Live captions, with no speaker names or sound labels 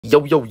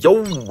Yo, yo,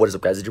 yo, what is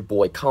up, guys? It's your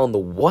boy, Colin the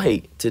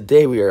White.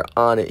 Today we are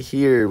on it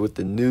here with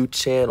the new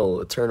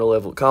channel,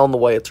 Colin the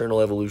White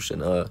Eternal Evolution.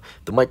 The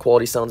mic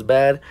quality sounds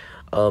bad.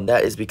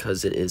 That is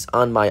because it is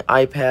on my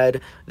iPad.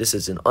 This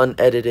is an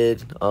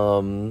unedited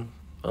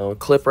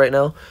clip right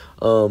now.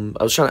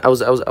 I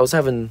was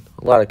having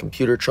a lot of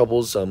computer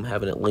troubles.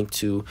 Having it linked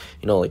to,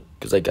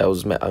 because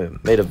I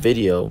made a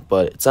video,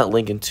 but it's not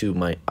linking to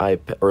my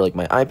iPad, or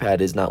my iPad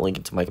is not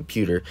linking to my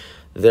computer.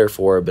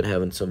 Therefore, I've been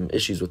having some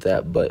issues with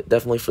that. But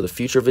definitely for the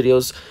future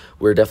videos,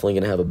 we're definitely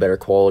gonna have a better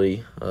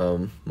quality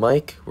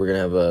mic. We're gonna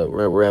have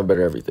we're gonna have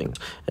better everything.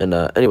 And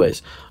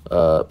anyways,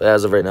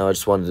 as of right now, I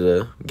just wanted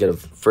to get a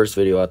first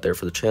video out there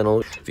for the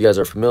channel. If you guys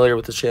are familiar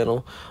with the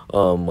channel,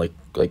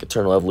 like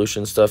Eternal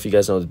Evolution stuff, you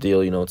guys know the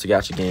deal. It's a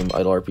gacha game,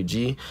 idle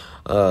RPG,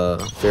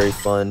 very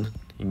fun.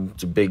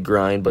 It's a big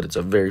grind, but it's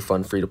a very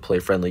fun free-to-play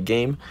friendly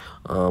game,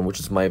 which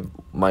is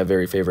my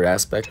very favorite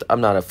aspect. I'm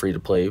not a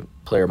free-to-play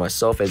player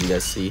myself, as you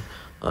guys see.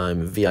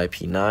 I'm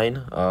VIP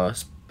 9.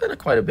 Spent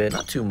quite a bit,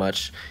 not too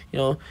much,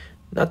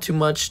 not too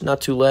much, not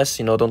too less.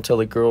 Don't tell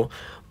the girl,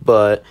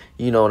 but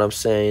you know what I'm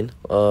saying.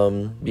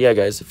 Yeah,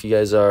 guys, if you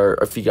guys are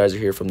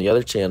here from the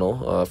other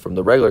channel, from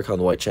the regular Colin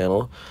the White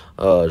channel,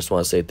 just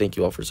want to say thank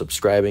you all for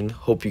subscribing.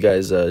 Hope you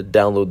guys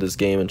download this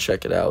game and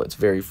check it out. It's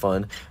very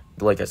fun.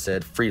 Like I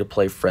said, free to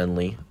play,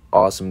 friendly,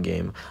 awesome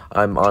game.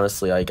 I'm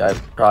honestly, I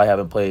probably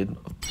haven't played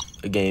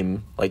a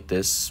game like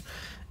this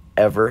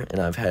ever, and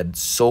I've had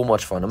so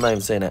much fun. I'm not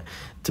even saying that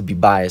to be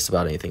biased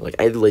about anything.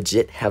 I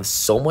legit have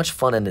so much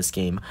fun in this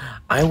game.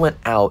 I went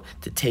out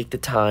to take the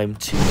time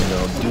to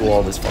do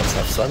all this fun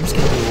stuff. So I'm just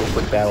gonna do a little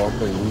quick battle. I'm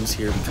gonna lose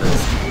here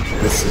because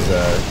this is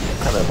a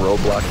kind of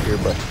roadblock here.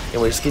 But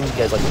anyway, just giving you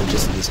guys the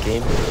gist of this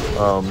game.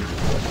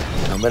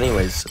 But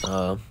anyways,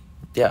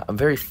 yeah, I'm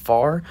very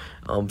far,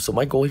 so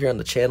my goal here on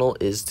the channel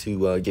is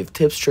to give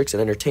tips, tricks,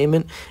 and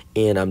entertainment,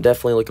 and I'm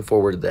definitely looking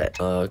forward to that,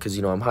 because,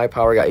 I'm high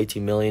power, got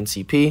 18 million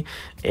CP,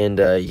 and,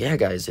 yeah,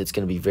 guys, it's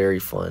going to be very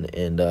fun,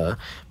 and,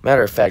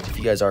 matter of fact, if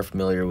you guys are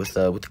familiar with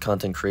the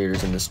content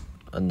creators in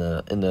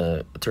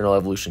the Eternal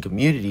Evolution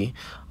community,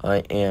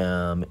 I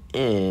am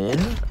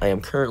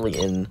currently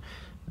in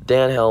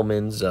Dan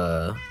Hellman's,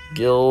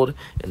 guild,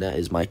 and that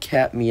is my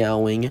cat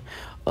meowing.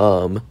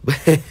 But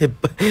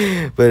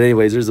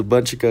anyways, there's a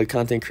bunch of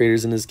content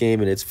creators in this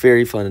game, and it's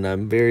very fun, and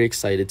I'm very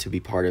excited to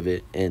be part of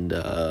it. And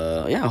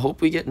yeah, I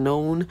hope we get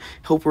known,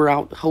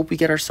 hope we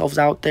get ourselves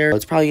out there.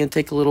 It's probably gonna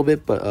take a little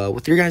bit, but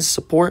with your guys'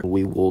 support,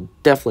 we will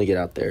definitely get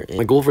out there. And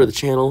my goal for the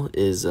channel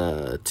is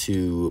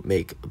to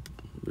make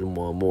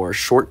more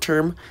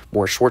short-term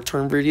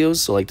videos.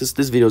 So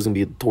this video is gonna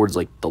be towards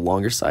the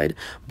longer side,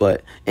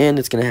 and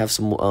it's gonna have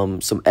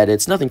some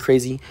edits, nothing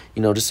crazy,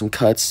 just some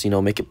cuts,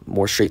 make it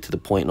more straight to the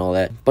point and all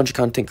that. Bunch of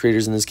content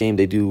creators in this game,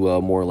 they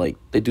do more the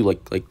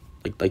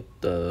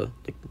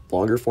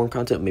longer form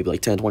content, maybe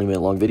 10-20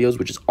 minute long videos,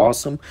 which is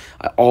awesome.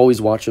 I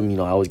always watch them.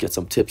 I always get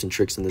some tips and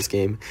tricks in this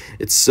game.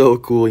 It's so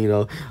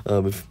cool.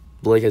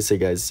 Like I said,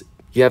 guys,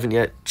 if you haven't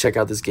yet, check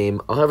out this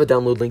game. I'll have a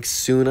download link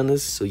soon on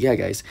this. So yeah,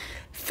 guys,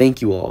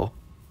 thank you all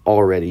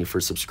already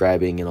for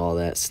subscribing and all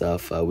that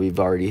stuff. We've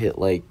already hit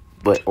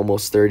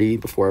almost 30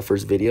 before our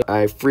first video.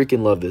 I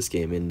freaking love this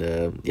game,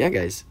 and yeah,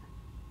 guys,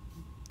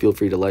 feel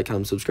free to like,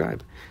 comment,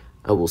 subscribe.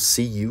 I will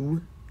see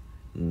you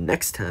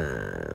next time.